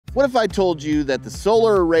What if I told you that the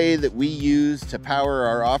solar array that we use to power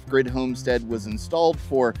our off-grid homestead was installed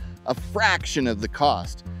for a fraction of the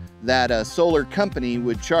cost that a solar company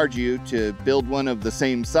would charge you to build one of the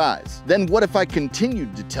same size? Then what if I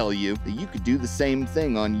continued to tell you that you could do the same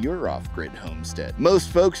thing on your off-grid homestead? Most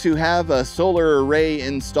folks who have a solar array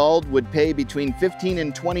installed would pay between $15,000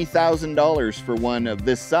 and $20,000 for one of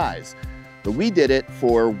this size, but we did it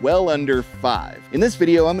for well under $5,000. In this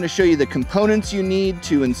video, I'm going to show you the components you need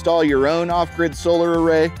to install your own off-grid solar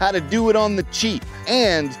array, how to do it on the cheap,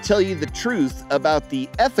 and tell you the truth about the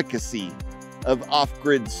efficacy of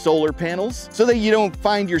off-grid solar panels so that you don't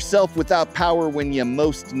find yourself without power when you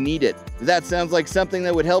most need it. If that sounds like something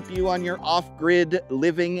that would help you on your off-grid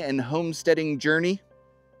living and homesteading journey,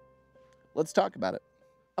 let's talk about it.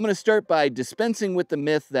 I'm going to start by dispensing with the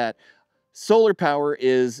myth that solar power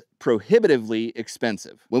is prohibitively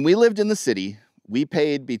expensive. When we lived in the city, we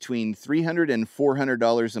paid between $300 and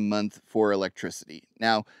 $400 a month for electricity.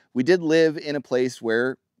 Now, we did live in a place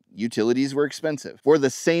where utilities were expensive. For the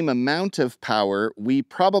same amount of power, we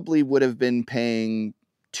probably would have been paying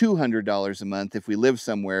 $200 a month if we lived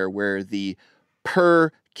somewhere where the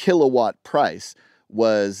per kilowatt price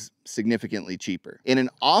was significantly cheaper. In an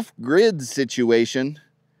off-grid situation,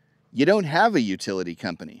 you don't have a utility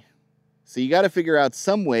company. So you got to figure out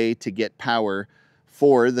some way to get power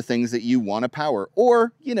for the things that you want to power,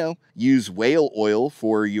 or, use whale oil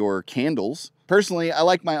for your candles. Personally, I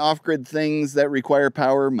like my off-grid things that require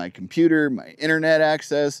power: my computer, my internet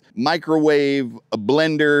access, microwave, a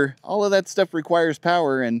blender. All of that stuff requires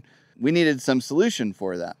power, and we needed some solution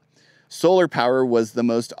for that. Solar power was the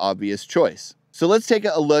most obvious choice. So let's take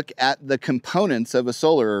a look at the components of a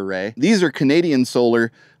solar array. These are Canadian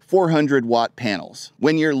Solar 400-watt panels.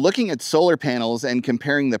 When you're looking at solar panels and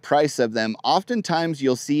comparing the price of them, oftentimes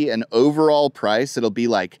you'll see an overall price. It'll be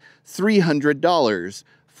like $300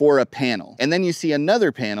 for a panel. And then you see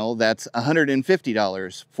another panel that's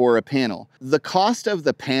 $150 for a panel. The cost of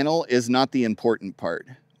the panel is not the important part.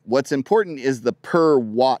 What's important is the per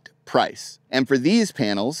watt price. And for these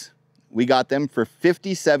panels, we got them for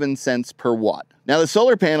 57 cents per watt. Now, the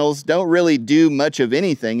solar panels don't really do much of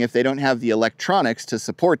anything if they don't have the electronics to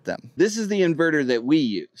support them. This is the inverter that we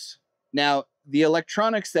use. Now, the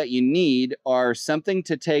electronics that you need are something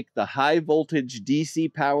to take the high voltage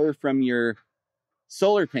DC power from your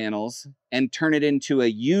solar panels and turn it into a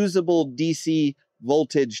usable DC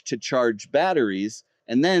voltage to charge batteries,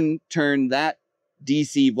 and then turn that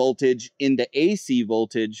DC voltage into AC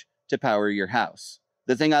voltage to power your house.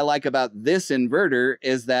 The thing I like about this inverter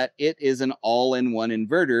is that it is an all-in-one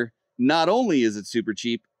inverter. Not only is it super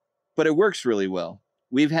cheap, but it works really well.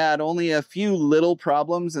 We've had only a few little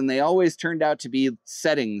problems, and they always turned out to be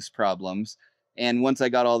settings problems. And once I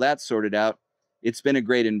got all that sorted out, it's been a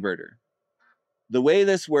great inverter. The way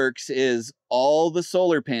this works is all the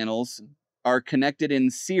solar panels are connected in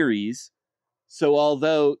series. So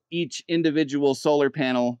although each individual solar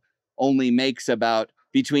panel only makes about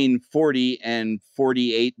between 40 and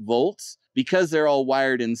 48 volts, because they're all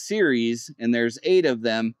wired in series and there's 8 of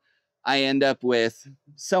them, I end up with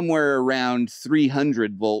somewhere around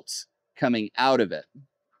 300 volts coming out of it.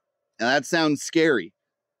 Now that sounds scary,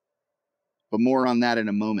 but more on that in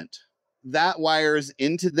a moment. That wires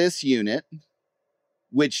into this unit,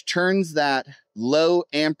 which turns that low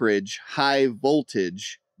amperage, high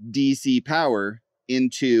voltage DC power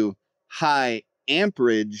into high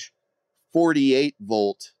amperage 48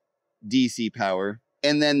 volt DC power.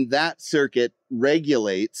 And then that circuit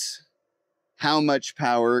regulates how much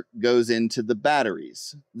power goes into the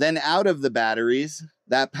batteries. Then out of the batteries,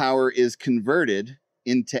 that power is converted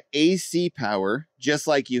into AC power, just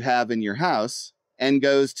like you have in your house, and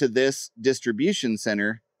goes to this distribution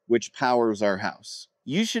center, which powers our house.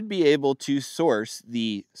 You should be able to source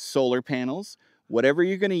the solar panels, whatever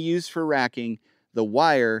you're going to use for racking, the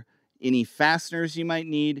wire, any fasteners you might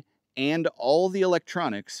need, and all the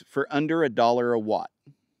electronics for under $1 a watt.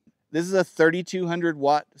 This is a 3,200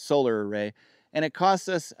 watt solar array, and it costs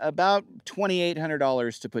us about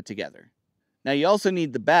 $2,800 to put together. Now you also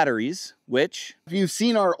need the batteries, which, if you've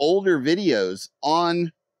seen our older videos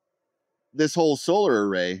on this whole solar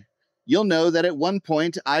array, you'll know that at one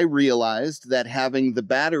point I realized that having the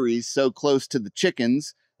batteries so close to the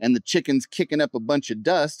chickens and the chickens kicking up a bunch of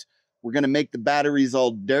dust were going to make the batteries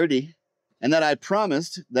all dirty, and that I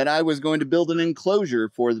promised that I was going to build an enclosure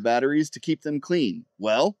for the batteries to keep them clean.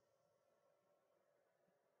 Well,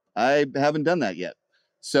 I haven't done that yet.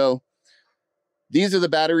 So these are the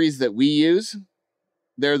batteries that we use.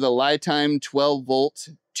 They're the Li-Time 12 volt,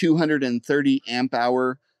 230 amp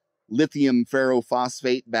hour lithium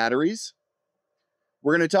ferrophosphate batteries.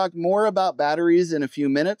 We're going to talk more about batteries in a few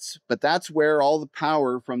minutes, but that's where all the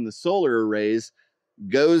power from the solar arrays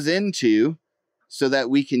goes into so that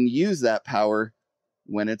we can use that power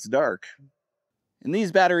when it's dark. And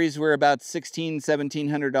these batteries were about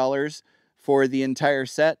 $1,700 for the entire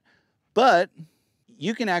set, but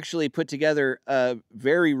you can actually put together a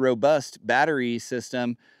very robust battery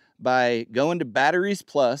system by going to Batteries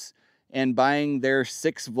Plus and buying their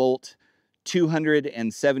 6-volt,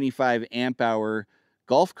 275 amp hour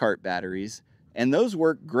golf cart batteries, and those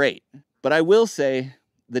work great. But I will say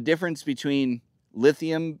the difference between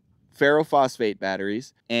lithium ferrophosphate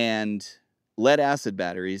batteries and lead acid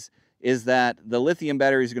batteries is that the lithium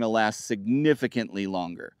batteries are going to last significantly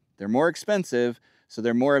longer. They're more expensive, so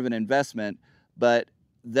they're more of an investment, but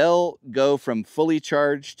they'll go from fully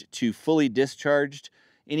charged to fully discharged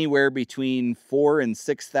anywhere between 4,000 and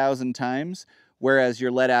 6,000 times, whereas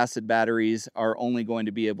your lead acid batteries are only going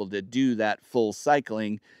to be able to do that full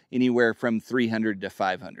cycling anywhere from 300 to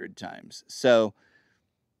 500 times. So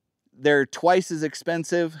they're twice as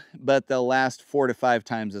expensive, but they'll last 4 to 5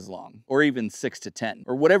 times as long, or even 6 to 10,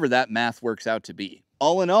 or whatever that math works out to be.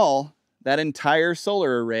 All in all, that entire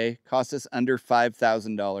solar array cost us under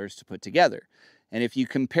 $5,000 to put together. And if you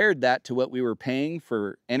compared that to what we were paying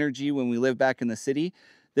for energy when we lived back in the city,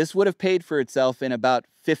 this would have paid for itself in about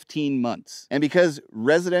 15 months. And because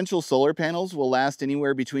residential solar panels will last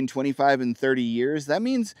anywhere between 25 and 30 years, that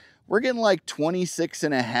means we're getting like 26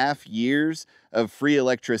 and a half years of free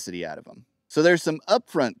electricity out of them. So there's some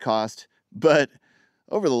upfront cost, but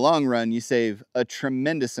over the long run, you save a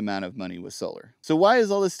tremendous amount of money with solar. So why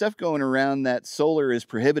is all this stuff going around that solar is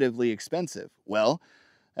prohibitively expensive? Well,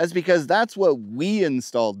 that's because that's what we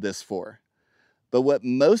installed this for. But what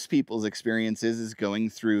most people's experience is going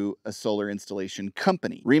through a solar installation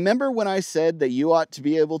company. Remember when I said that you ought to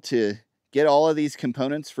be able to get all of these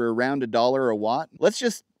components for around $1 a watt? Let's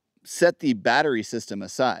just set the battery system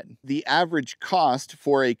aside. The average cost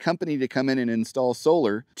for a company to come in and install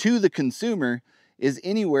solar to the consumer is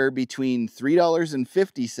anywhere between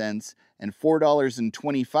 $3.50 and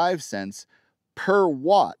 $4.25 per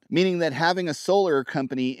watt, meaning that having a solar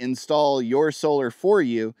company install your solar for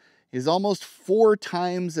you is almost 4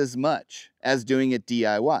 times as much as doing it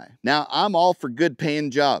DIY. Now, I'm all for good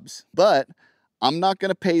paying jobs, but I'm not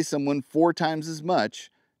gonna pay someone 4 times as much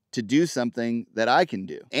to do something that I can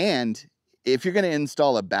do. And if you're gonna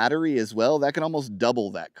install a battery as well, that can almost double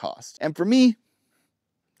that cost. And for me,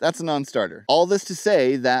 that's a non-starter. All this to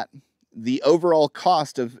say that the overall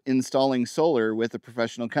cost of installing solar with a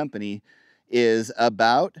professional company is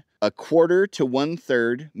about 1/4 to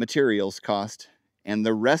 1/3 materials cost, and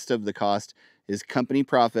the rest of the cost is company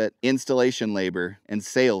profit, installation labor, and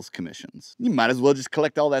sales commissions. You might as well just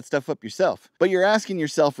collect all that stuff up yourself. But you're asking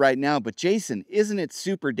yourself right now, but Jason, isn't it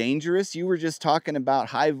super dangerous? You were just talking about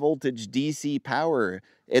high voltage DC power,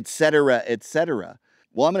 etc., etc.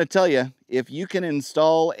 Well, I'm going to tell you, if you can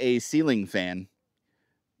install a ceiling fan,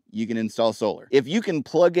 you can install solar. If you can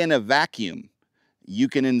plug in a vacuum, you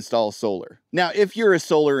can install solar. Now, if you're a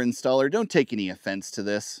solar installer, don't take any offense to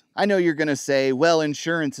this. I know you're gonna say, well,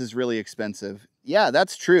 insurance is really expensive. Yeah,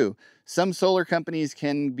 that's true. Some solar companies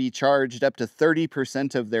can be charged up to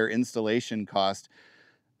 30% of their installation cost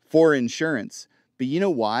for insurance. But you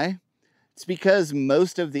know why? It's because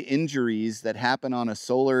most of the injuries that happen on a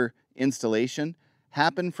solar installation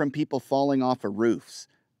happen from people falling off of roofs.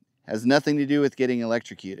 It has nothing to do with getting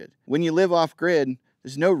electrocuted. When you live off grid,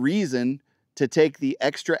 there's no reason to take the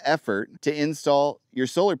extra effort to install your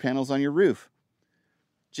solar panels on your roof.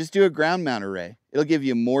 Just do a ground mount array. It'll give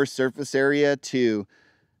you more surface area to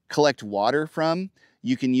collect water from.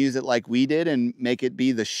 You can use it like we did and make it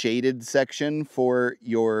be the shaded section for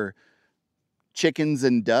your chickens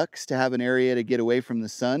and ducks to have an area to get away from the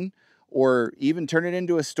sun, or even turn it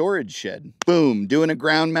into a storage shed. Boom, doing a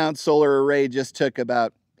ground mount solar array just took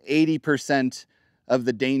about 80% of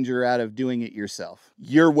the danger out of doing it yourself.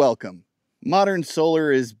 You're welcome. Modern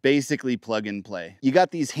solar is basically plug and play. You got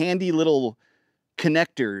these handy little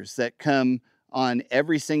connectors that come on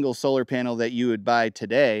every single solar panel that you would buy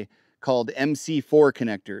today called MC4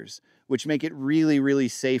 connectors, which make it really, really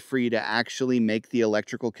safe for you to actually make the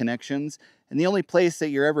electrical connections. And the only place that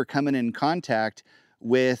you're ever coming in contact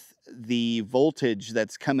with the voltage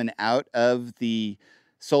that's coming out of the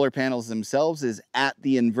solar panels themselves is at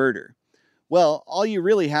the inverter. Well, all you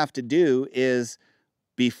really have to do is,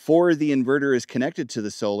 before the inverter is connected to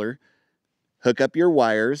the solar, hook up your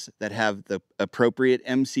wires that have the appropriate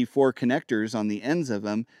MC4 connectors on the ends of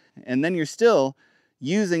them, and then you're still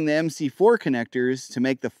using the MC4 connectors to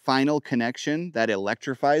make the final connection that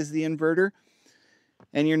electrifies the inverter,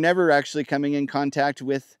 and you're never actually coming in contact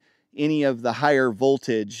with any of the higher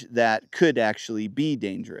voltage that could actually be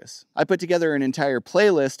dangerous. I put together an entire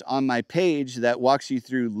playlist on my page that walks you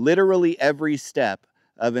through literally every step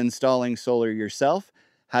of installing solar yourself,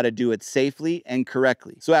 how to do it safely and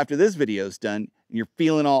correctly. So after this video is done, and you're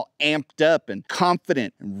feeling all amped up and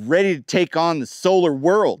confident and ready to take on the solar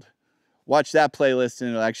world, watch that playlist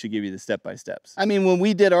and it'll actually give you the step-by-steps. I mean, when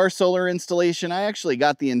we did our solar installation, I actually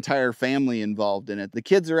got the entire family involved in it. The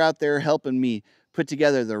kids are out there helping me put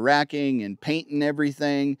together the racking and painting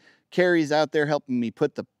everything. Cari's out there helping me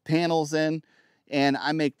put the panels in, and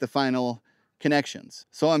I make the final connections.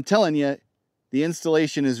 So I'm telling you, the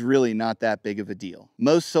installation is really not that big of a deal.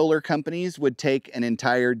 Most solar companies would take an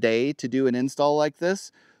entire day to do an install like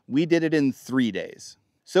this. We did it in 3 days.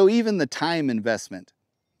 So even the time investment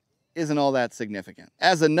isn't all that significant.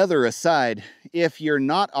 As another aside, if you're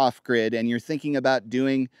not off-grid and you're thinking about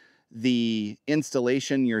doing the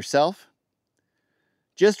installation yourself,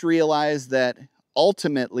 just realize that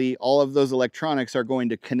ultimately all of those electronics are going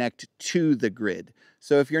to connect to the grid.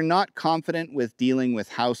 So if you're not confident with dealing with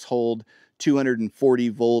household 240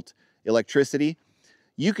 volt electricity,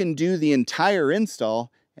 you can do the entire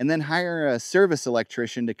install and then hire a service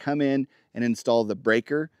electrician to come in and install the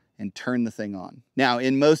breaker and turn the thing on. Now,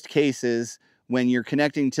 in most cases, when you're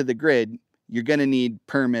connecting to the grid, you're going to need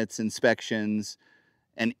permits, inspections,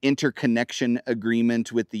 an interconnection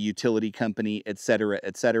agreement with the utility company,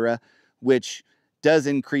 etc., which does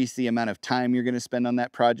increase the amount of time you're going to spend on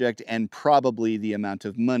that project and probably the amount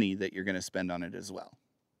of money that you're going to spend on it as well.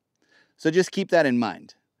 So just keep that in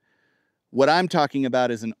mind. What I'm talking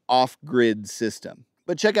about is an off-grid system.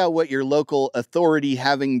 But check out what your local authority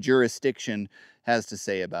having jurisdiction has to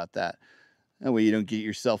say about that. That way you don't get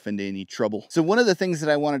yourself into any trouble. So one of the things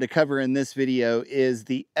that I wanted to cover in this video is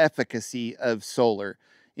the efficacy of solar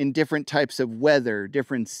in different types of weather,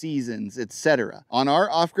 different seasons, etc. On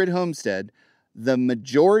our off-grid homestead, the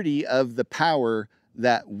majority of the power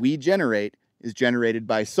that we generate is generated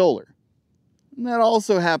by solar. And that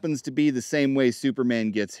also happens to be the same way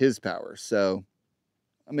Superman gets his power, so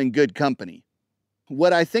I'm in good company.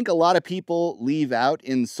 What I think a lot of people leave out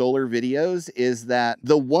in solar videos is that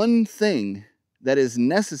the one thing that is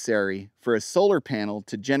necessary for a solar panel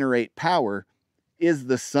to generate power is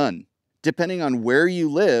the sun. Depending on where you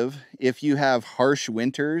live, if you have harsh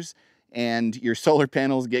winters and your solar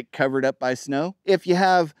panels get covered up by snow, if you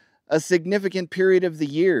have a significant period of the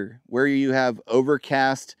year where you have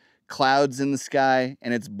overcast clouds in the sky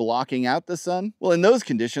and it's blocking out the sun, well, in those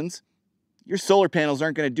conditions, your solar panels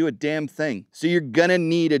aren't going to do a damn thing. So you're going to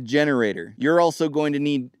need a generator. You're also going to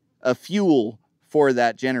need a fuel for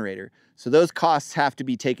that generator. So those costs have to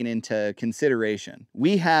be taken into consideration.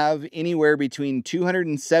 We have anywhere between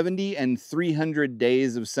 270 and 300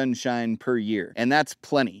 days of sunshine per year, and that's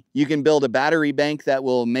plenty. You can build a battery bank that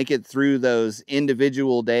will make it through those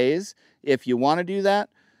individual days if you want to do that.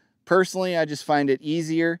 Personally, I just find it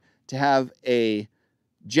easier to have a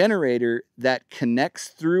generator that connects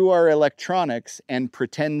through our electronics and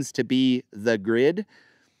pretends to be the grid,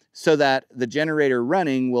 so that the generator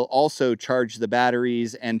running will also charge the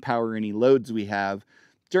batteries and power any loads we have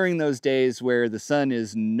during those days where the sun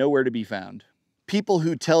is nowhere to be found. People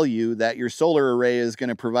who tell you that your solar array is going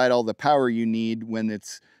to provide all the power you need when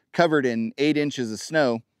it's covered in 8 inches of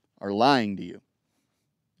snow are lying to you.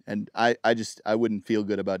 And I wouldn't feel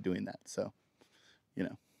good about doing that. So, you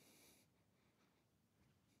know.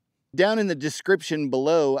 Down in the description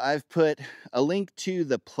below, I've put a link to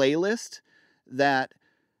the playlist that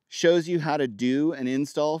shows you how to do an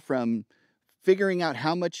install from figuring out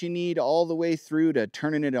how much you need all the way through to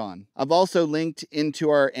turning it on. I've also linked into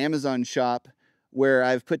our Amazon shop where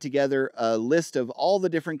I've put together a list of all the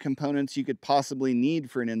different components you could possibly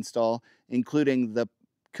need for an install, including the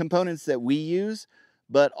components that we use,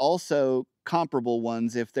 but also comparable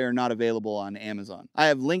ones if they're not available on Amazon. I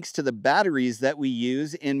have links to the batteries that we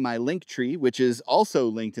use in my link tree, which is also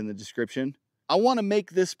linked in the description. I want to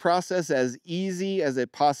make this process as easy as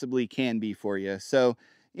it possibly can be for you. So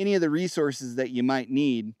any of the resources that you might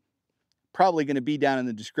need, probably going to be down in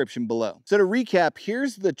the description below. So to recap,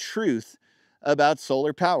 here's the truth about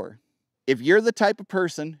solar power. If you're the type of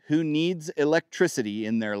person who needs electricity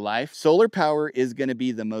in their life, solar power is going to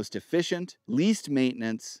be the most efficient, least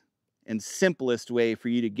maintenance, and simplest way for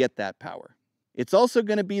you to get that power. It's also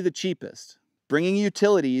going to be the cheapest. Bringing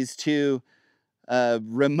utilities to a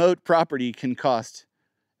remote property can cost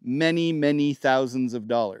many, many thousands of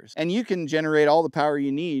dollars. And you can generate all the power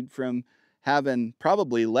you need from having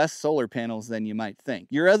probably less solar panels than you might think.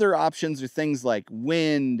 Your other options are things like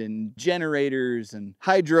wind and generators and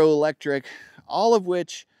hydroelectric, all of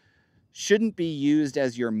which shouldn't be used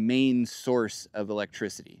as your main source of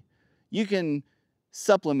electricity. You can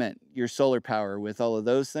supplement your solar power with all of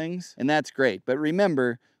those things, and that's great. But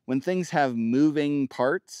remember, when things have moving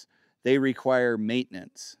parts, they require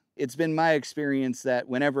maintenance. It's been my experience that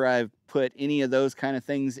whenever I've put any of those kind of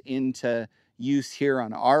things into use here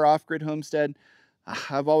on our off-grid homestead,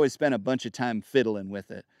 I've always spent a bunch of time fiddling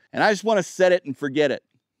with it. And I just want to set it and forget it,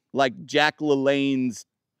 like Jack LaLanne's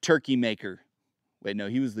turkey maker. Wait, no,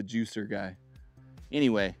 he was the juicer guy.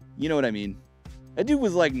 Anyway, you know what I mean. That dude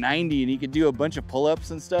was like 90 and he could do a bunch of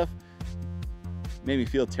pull-ups and stuff. Made me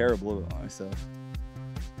feel terrible about myself.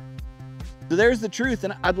 So there's the truth,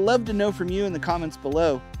 and I'd love to know from you in the comments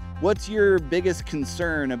below, what's your biggest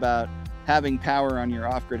concern about having power on your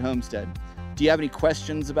off-grid homestead? Do you have any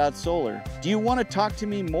questions about solar? Do you want to talk to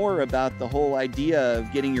me more about the whole idea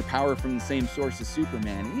of getting your power from the same source as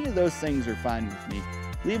Superman? Any of those things are fine with me.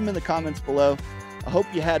 Leave them in the comments below. I hope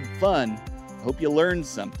you had fun. I hope you learned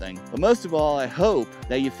something. But most of all, I hope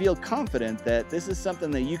that you feel confident that this is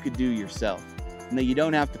something that you could do yourself and that you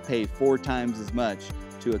don't have to pay 4 times as much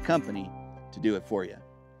to a company to do it for you.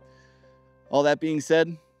 All that being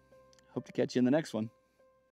said, hope to catch you in the next one.